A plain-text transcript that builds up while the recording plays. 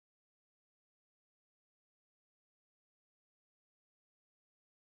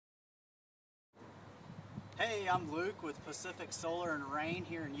Hey, I'm Luke with Pacific Solar and Rain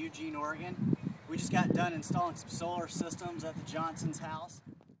here in Eugene, Oregon. We just got done installing some solar systems at the Johnson's house.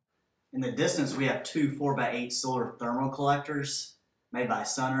 In the distance, we have two 4x8 solar thermal collectors made by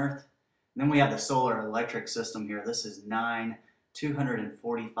SunEarth. And then we have the solar electric system here. This is 9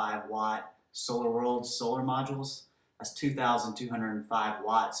 245 watt SolarWorld solar modules. That's 2,205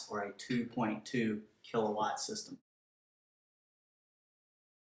 watts or a 2.2 kilowatt system.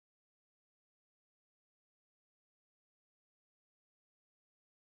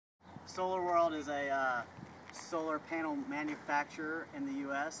 SolarWorld is a solar panel manufacturer in the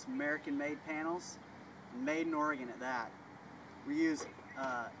U.S., American-made panels, made in Oregon at that. We use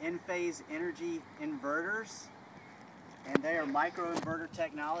enphase energy inverters, and they are micro-inverter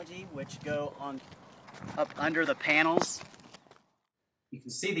technology which go up under the panels. You can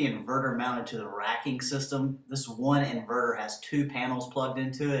see the inverter mounted to the racking system. This one inverter has two panels plugged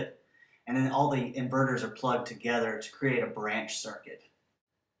into it, and then all the inverters are plugged together to create a branch circuit.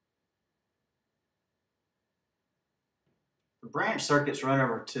 The branch circuits run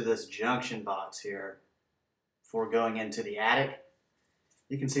over to this junction box here before going into the attic.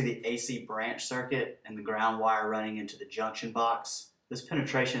 You can see the AC branch circuit and the ground wire running into the junction box. This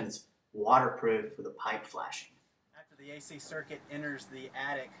penetration is waterproof for the pipe flashing. After the AC circuit enters the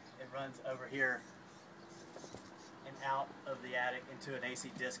attic, it runs over here and out of the attic into an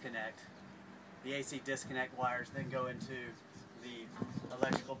AC disconnect. The AC disconnect wires then go into the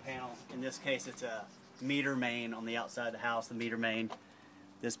electrical panel. In this case, it's a meter main on the outside of the house, the meter main.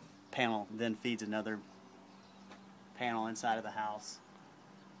 This panel then feeds another panel inside of the house.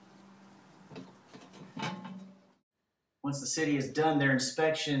 Once the city has done their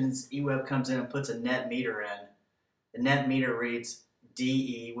inspections, eWeb comes in and puts a net meter in. The net meter reads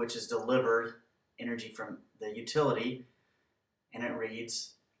DE, which is delivered energy from the utility, and it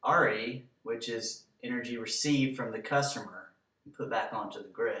reads RE, which is energy received from the customer and put back onto the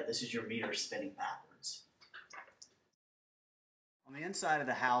grid. This is your meter spinning backwards. On the inside of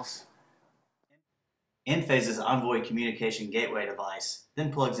the house, Enphase's Envoy communication gateway device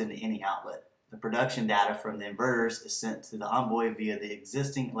then plugs into any outlet. The production data from the inverters is sent to the Envoy via the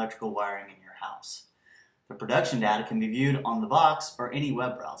existing electrical wiring in your house. The production data can be viewed on the box or any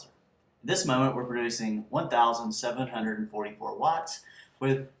web browser. At this moment, we're producing 1,744 watts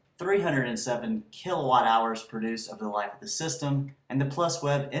with 307 kilowatt hours produced over the life of the system, and the plus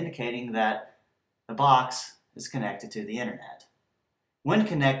web indicating that the box is connected to the internet. When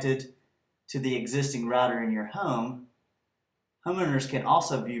connected to the existing router in your home, homeowners can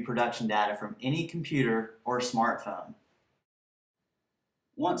also view production data from any computer or smartphone.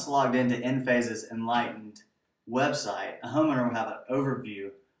 Once logged into Enphase's Enlightened website, a homeowner will have an overview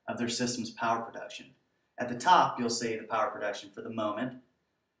of their system's power production. At the top, you'll see the power production for the moment,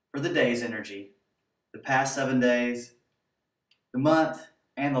 for the day's energy, the past 7 days, the month,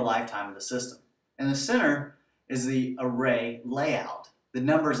 and the lifetime of the system. In the center is the array layout. The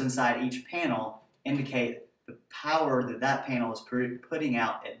numbers inside each panel indicate the power that that panel is putting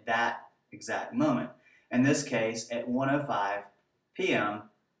out at that exact moment. In this case, at 1:05 p.m.,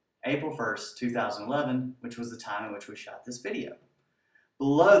 April 1st, 2011, which was the time in which we shot this video.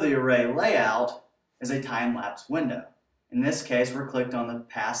 Below the array layout is a time-lapse window. In this case, we're clicked on the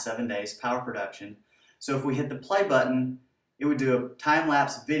past 7 days power production. So if we hit the play button, it would do a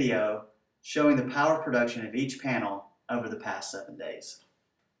time-lapse video showing the power production of each panel over the past 7 days.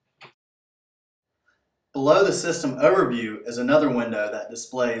 Below the system overview is another window that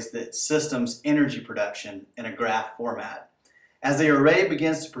displays the system's energy production in a graph format. As the array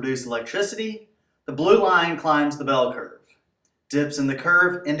begins to produce electricity, the blue line climbs the bell curve. Dips in the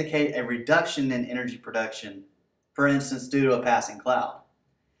curve indicate a reduction in energy production, for instance due to a passing cloud.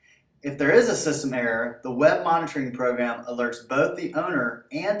 If there is a system error, the web monitoring program alerts both the owner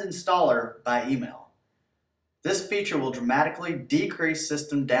and installer by email. This feature will dramatically decrease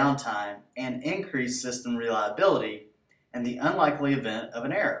system downtime and increase system reliability in the unlikely event of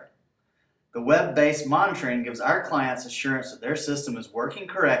an error. The web-based monitoring gives our clients assurance that their system is working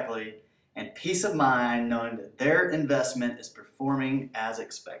correctly and peace of mind knowing that their investment is performing as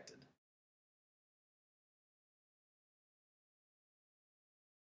expected.